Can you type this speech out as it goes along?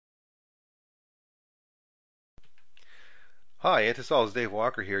Hi, Antisol's Dave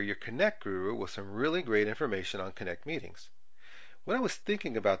Walker here, your Connect guru with some really great information on Connect meetings. When I was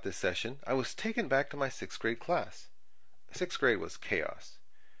thinking about this session, I was taken back to my 6th grade class. 6th grade was chaos.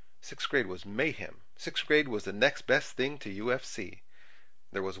 6th grade was mayhem. 6th grade was the next best thing to UFC.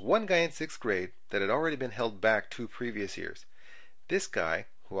 There was one guy in 6th grade that had already been held back 2 previous years. This guy,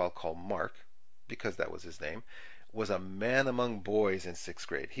 who I'll call Mark, because that was his name, was a man among boys in 6th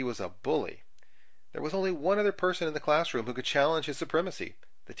grade. He was a bully. There was only one other person in the classroom who could challenge his supremacy,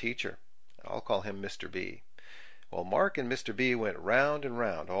 the teacher. I'll call him Mr. B. Well, Mark and Mr. B went round and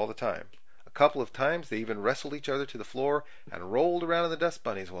round all the time. A couple of times they even wrestled each other to the floor and rolled around in the dust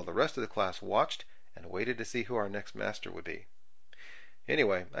bunnies while the rest of the class watched and waited to see who our next master would be.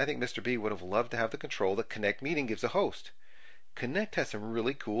 Anyway, I think Mr. B would have loved to have the control that Connect Meeting gives a host. Connect has some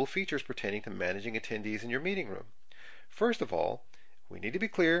really cool features pertaining to managing attendees in your meeting room. First of all, we need to be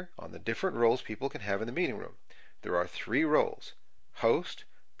clear on the different roles people can have in the meeting room. There are 3 roles: host,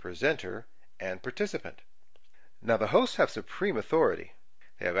 presenter, and participant. Now, the hosts have supreme authority.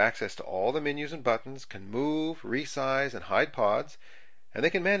 They have access to all the menus and buttons, can move, resize, and hide pods, and they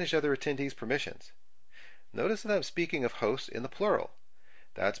can manage other attendees' permissions. Notice that I'm speaking of hosts in the plural.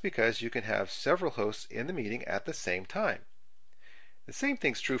 That's because you can have several hosts in the meeting at the same time. The same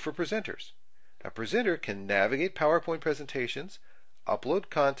thing's true for presenters. A presenter can navigate PowerPoint presentations, upload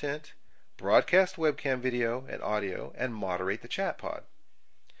content, broadcast webcam video and audio, and moderate the chat pod.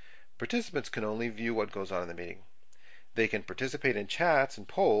 Participants can only view what goes on in the meeting. They can participate in chats and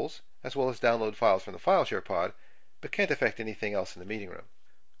polls, as well as download files from the file share pod, but can't affect anything else in the meeting room.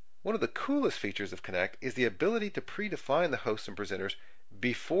 One of the coolest features of Connect is the ability to predefine the hosts and presenters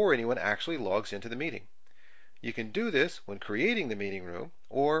before anyone actually logs into the meeting. You can do this when creating the meeting room,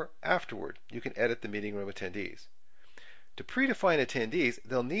 or afterward. You can edit the meeting room attendees. To predefine attendees,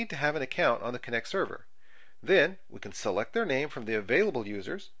 they'll need to have an account on the Connect server. Then, we can select their name from the available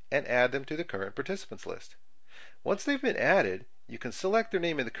users and add them to the current participants list. Once they've been added, you can select their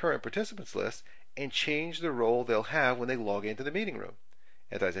name in the current participants list and change the role they'll have when they log into the meeting room.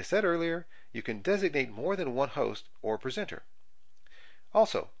 And as I said earlier, you can designate more than one host or presenter.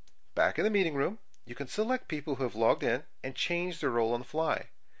 Also, back in the meeting room, you can select people who have logged in and change their role on the fly.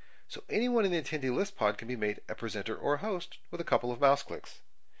 So anyone in the attendee list pod can be made a presenter or a host with a couple of mouse clicks.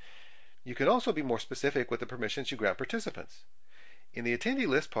 You can also be more specific with the permissions you grant participants. In the attendee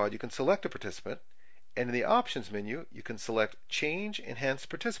list pod, you can select a participant, and in the options menu, you can select Change Enhanced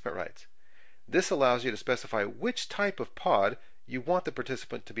Participant Rights. This allows you to specify which type of pod you want the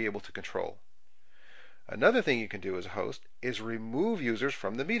participant to be able to control. Another thing you can do as a host is remove users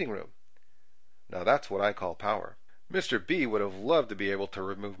from the meeting room. Now that's what I call power. Mr. B would have loved to be able to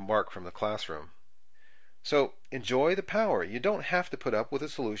remove Mark from the classroom. So enjoy the power. You don't have to put up with a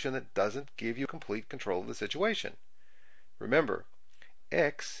solution that doesn't give you complete control of the situation. Remember,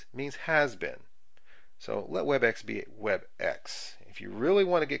 X means has been. So let WebX be WebX. If you really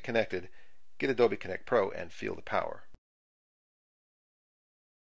want to get connected, get Adobe Connect Pro and feel the power.